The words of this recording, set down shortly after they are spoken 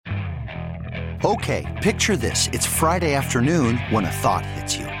Okay, picture this. It's Friday afternoon when a thought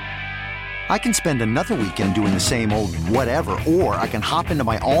hits you. I can spend another weekend doing the same old whatever, or I can hop into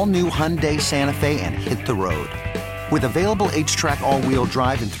my all-new Hyundai Santa Fe and hit the road. With available H-Track all-wheel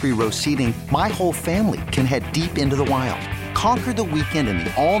drive and 3-row seating, my whole family can head deep into the wild. Conquer the weekend in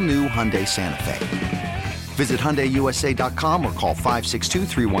the all-new Hyundai Santa Fe. Visit HyundaiUSA.com or call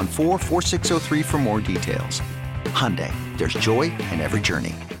 562-314-4603 for more details. Hyundai, there's joy in every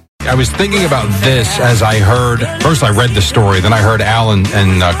journey. I was thinking about this as I heard, first I read the story, then I heard Al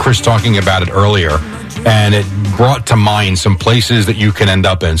and Chris talking about it earlier, and it brought to mind some places that you can end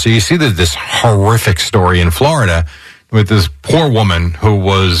up in. So you see this horrific story in Florida with this poor woman who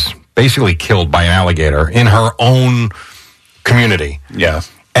was basically killed by an alligator in her own community. Yeah.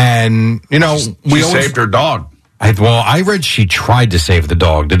 And, you know, she saved her dog. I read she tried to save the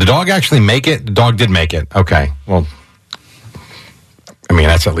dog. Did the dog actually make it? The dog did make it. Okay. Well, I mean,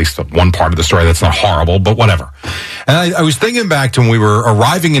 that's at least one part of the story that's not horrible, but whatever. And I was thinking back to when we were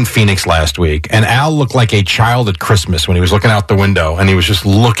arriving in Phoenix last week, and Al looked like a child at Christmas when he was looking out the window, and he was just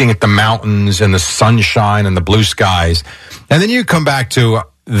looking at the mountains and the sunshine and the blue skies. And then you come back to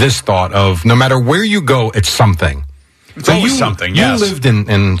this thought of no matter where you go, it's something. It's always something, yes. You lived in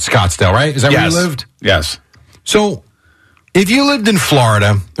Scottsdale, right? Is that where you lived? Yes. So if you lived in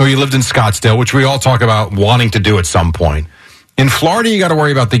Florida or you lived in Scottsdale, which we all talk about wanting to do at some point, in Florida, you got to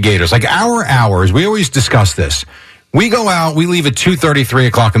worry about the gators. Like our hours, we always discuss this. We go out, we leave at 2:30, 3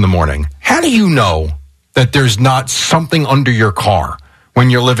 o'clock in the morning. How do you know that there's not something under your car when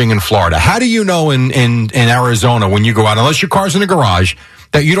you're living in Florida? How do you know in Arizona when you go out, unless your car's in a garage,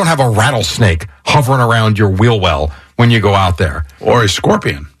 that you don't have a rattlesnake hovering around your wheel well when you go out there? Or a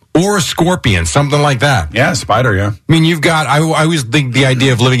scorpion. Or a scorpion, something like that. Yeah, spider, yeah. I mean, you've got, I always think the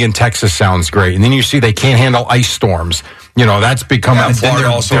idea of living in Texas sounds great. And then you see they can't handle ice storms. You know, that's become... Yeah, Florida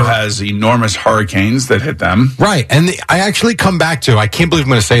also has enormous hurricanes that hit them. Right. And I actually come back to, I can't believe I'm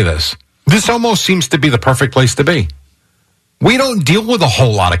going to say this. This almost seems to be the perfect place to be. We don't deal with a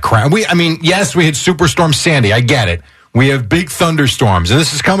whole lot of crap. I mean, yes, we had Superstorm Sandy. I get it. We have big thunderstorms, and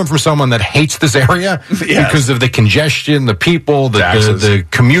this is coming from someone that hates this area because of the congestion, the people, the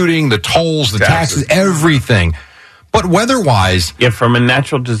commuting, the tolls, the taxes, everything. But weather-wise... Yeah, from a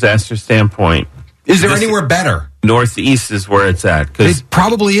natural disaster standpoint... Is there anywhere better? Northeast is where it's at. It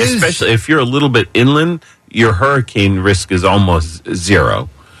probably is. Especially if you're a little bit inland, your hurricane risk is almost zero.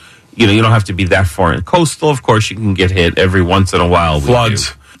 You know, you don't have to be that far in. Coastal, of course, you can get hit every once in a while.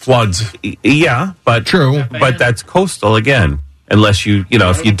 Floods. Yeah, but true. But that's coastal again. Unless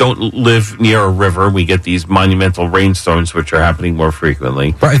if you don't live near a river, we get these monumental rainstorms, which are happening more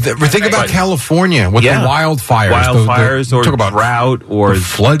frequently. Right. Think about California with the wildfires. Or drought, or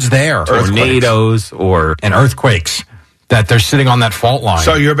floods there. Tornadoes, and earthquakes. That they're sitting on that fault line.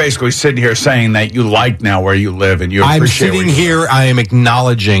 So you're basically sitting here saying that you like now where you live and you appreciate I'm sitting here, I am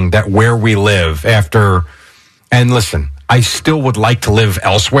acknowledging that where we live and listen, I still would like to live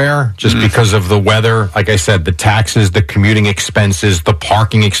elsewhere just because of the weather. Like I said, the taxes, the commuting expenses, the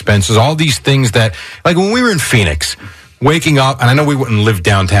parking expenses, all these things that, like when we were in Phoenix, waking up, and I know we wouldn't live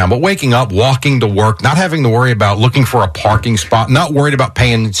downtown, but waking up, walking to work, not having to worry about looking for a parking spot, not worried about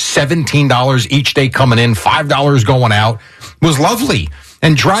paying $17 each day coming in, $5 going out, was lovely.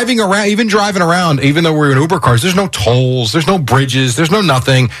 And driving around, even though we're in Uber cars, there's no tolls, there's no bridges, there's no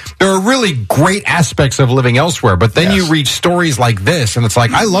nothing. There are really great aspects of living elsewhere. But then you read stories like this, and it's like,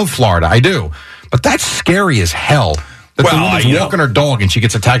 I love Florida, I do. But that's scary as hell. That the woman's walking her dog and she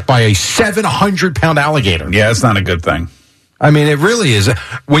gets attacked by a 700-pound alligator. Yeah, it's not a good thing. I mean, it really is.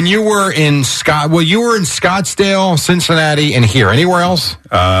 When you were in you were in Scottsdale, Cincinnati, and here. Anywhere else?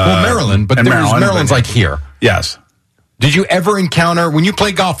 Maryland, but Maryland's like here. Yes. Did you ever encounter, when you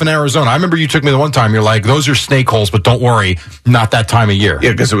play golf in Arizona, I remember you took me the one time, you're like, those are snake holes, but don't worry, not that time of year.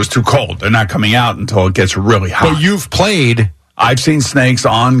 Yeah, because it was too cold. They're not coming out until it gets really hot. But you've played. I've seen snakes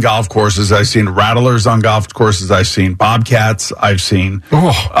on golf courses. I've seen rattlers on golf courses. I've seen bobcats. I've seen, when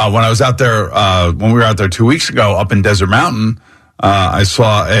I was out there, when we were out there 2 weeks ago up in Desert Mountain, I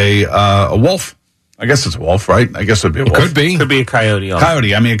saw a wolf. I guess it's a wolf, right? I guess it would be a wolf. Could be. Could be a coyote. A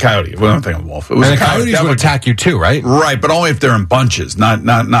coyote. We don't think a wolf. It was and the coyotes would attack you too, right? Right, but only if they're in bunches, not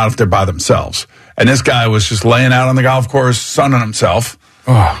if they're by themselves. And this guy was just laying out on the golf course, sunning himself.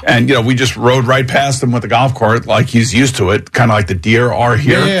 Oh. And, we just rode right past him with the golf cart like he's used to it, kind of like the deer are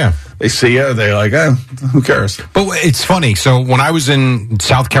here. Yeah. They see you, they're like, who cares? But it's funny. So when I was in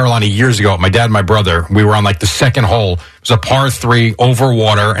South Carolina years ago, my dad and my brother, we were on like the second hole. It was a par 3 over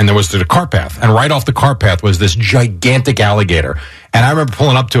water, and there was the cart path. And right off the cart path was this gigantic alligator. And I remember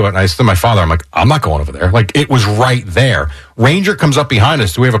pulling up to it, and I said to my father, I'm like, I'm not going over there. Like, it was right there. Ranger comes up behind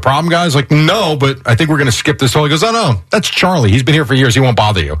us. Do we have a problem, guys? Like, no, but I think we're going to skip this hole. He goes, oh, no, that's Charlie. He's been here for years. He won't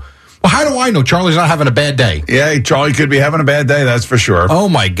bother you. Well, how do I know Charlie's not having a bad day? Yeah, Charlie could be having a bad day, that's for sure. Oh,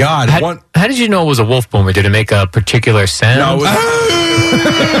 my God. How did you know it was a wolf boomer? Did it make a particular sound? No,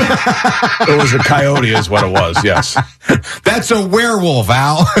 it was a coyote is what it was, yes. That's a werewolf,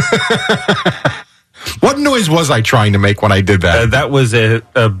 Al. What noise was I trying to make when I did that? That was a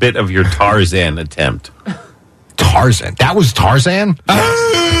bit of your Tarzan attempt. Tarzan? That was Tarzan?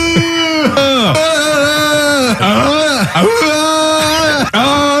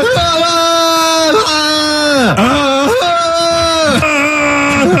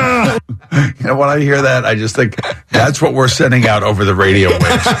 You know, when I hear that, I just think that's what we're sending out over the radio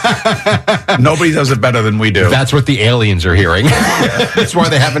waves. Nobody does it better than we do. That's what the aliens are hearing. That's why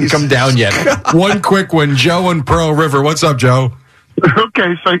they haven't come down yet. One quick one. Joe in Pearl River. What's up, Joe?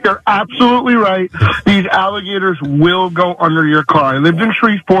 Okay, so you're absolutely right. These alligators will go under your car. I lived in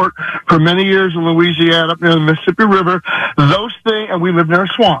Shreveport for many years in Louisiana, up near the Mississippi River. Those things, and we lived near a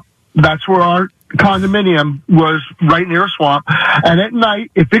swamp. That's where our condominium was, right near a swamp. And at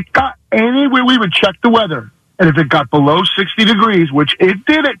night, if it got anywhere, we would check the weather. And if it got below 60 degrees, which it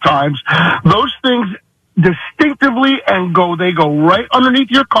did at times, those things distinctively they go right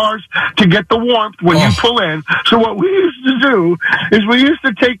underneath your cars to get the warmth when you pull in. So what we used to do is we used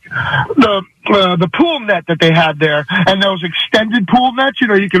to take the pool net that they had there, and those extended pool nets,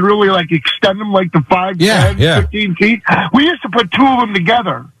 you can really like extend them like to 5, 10, 15 feet. We used to put 2 of them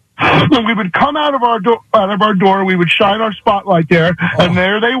together. And we would come out of our door, we would shine our spotlight there, and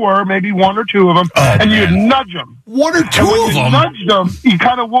there they were, maybe 1 or 2 of them, and you'd nudge them. 1 or 2 of them? Nudge them, you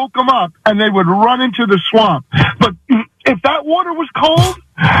kind of woke them up, and they would run into the swamp. But if that water was cold,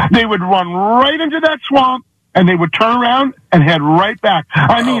 they would run right into that swamp, and they would turn around and head right back.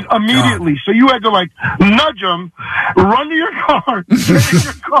 I mean, immediately. God. So you had to, nudge them, run to your car, get in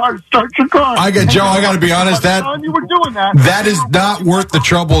your car, start your car. Joe, I got to be honest, you were doing that is not worth the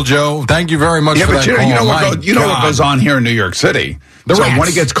trouble, Joe. Thank you very much for that call. You know what goes on here in New York City? So when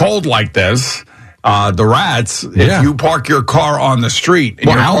it gets cold like this, the rats, if you park your car on the street and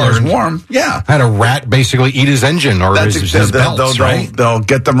your car is warm, I had a rat basically eat his engine or his belts, right? They'll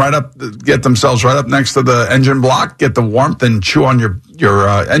get themselves right up next to the engine block, get the warmth, and chew on your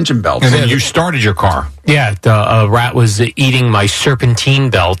engine belts. And then you started your car. Yeah, the rat was eating my serpentine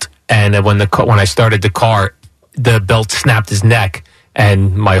belt, and when I started the car, the belt snapped his neck.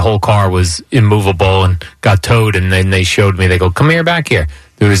 And my whole car was immovable and got towed. And then they showed me, they go, come here, back here.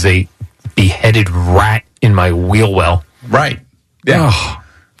 There was a beheaded rat in my wheel well. Right. Yeah. Oh.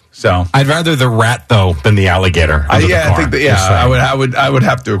 So I'd rather the rat though than the alligator. I think that, I would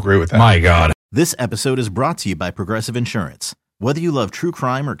have to agree with that. My God. This episode is brought to you by Progressive Insurance. Whether you love true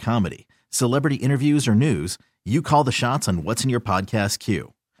crime or comedy, celebrity interviews or news, you call the shots on what's in your podcast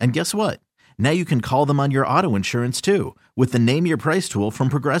queue. And guess what? Now you can call them on your auto insurance too with the Name Your Price tool from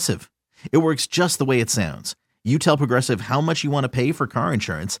Progressive. It works just the way it sounds. You tell Progressive how much you want to pay for car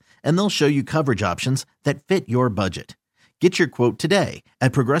insurance, and they'll show you coverage options that fit your budget. Get your quote today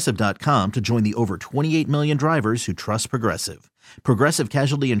at Progressive.com to join the over 28 million drivers who trust Progressive. Progressive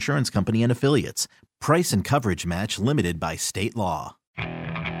Casualty Insurance Company and Affiliates. Price and coverage match limited by state law.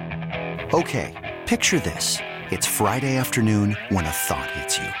 Okay, picture this. It's Friday afternoon when a thought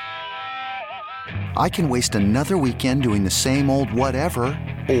hits you. I can waste another weekend doing the same old whatever,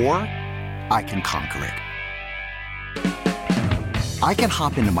 or I can conquer it. I can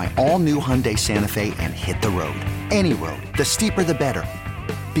hop into my all-new Hyundai Santa Fe and hit the road. Any road. The steeper, the better.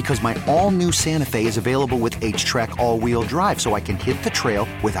 Because my all-new Santa Fe is available with H-Track all-wheel drive, so I can hit the trail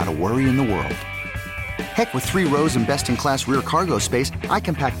without a worry in the world. Heck, with 3 rows and best-in-class rear cargo space, I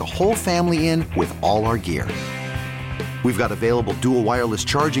can pack the whole family in with all our gear. We've got available dual wireless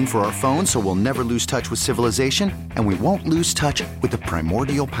charging for our phones, so we'll never lose touch with civilization, and we won't lose touch with the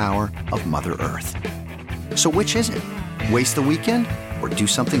primordial power of Mother Earth. So which is it? Waste the weekend or do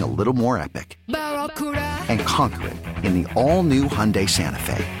something a little more epic? And conquer it in the all-new Hyundai Santa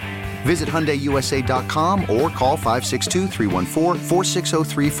Fe. Visit HyundaiUSA.com or call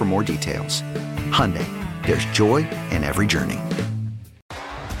 562-314-4603 for more details. Hyundai, there's joy in every journey.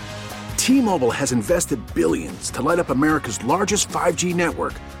 T-Mobile has invested billions to light up America's largest 5G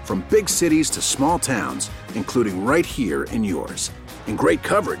network, from big cities to small towns, including right here in yours. And great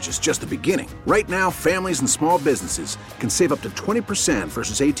coverage is just the beginning. Right now, families and small businesses can save up to 20%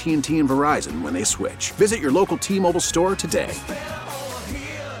 versus AT&T and Verizon when they switch. Visit your local T-Mobile store today.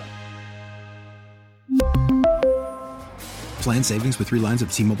 Plan savings with 3 lines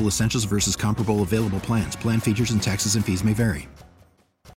of T-Mobile Essentials versus comparable available plans. Plan features and taxes and fees may vary.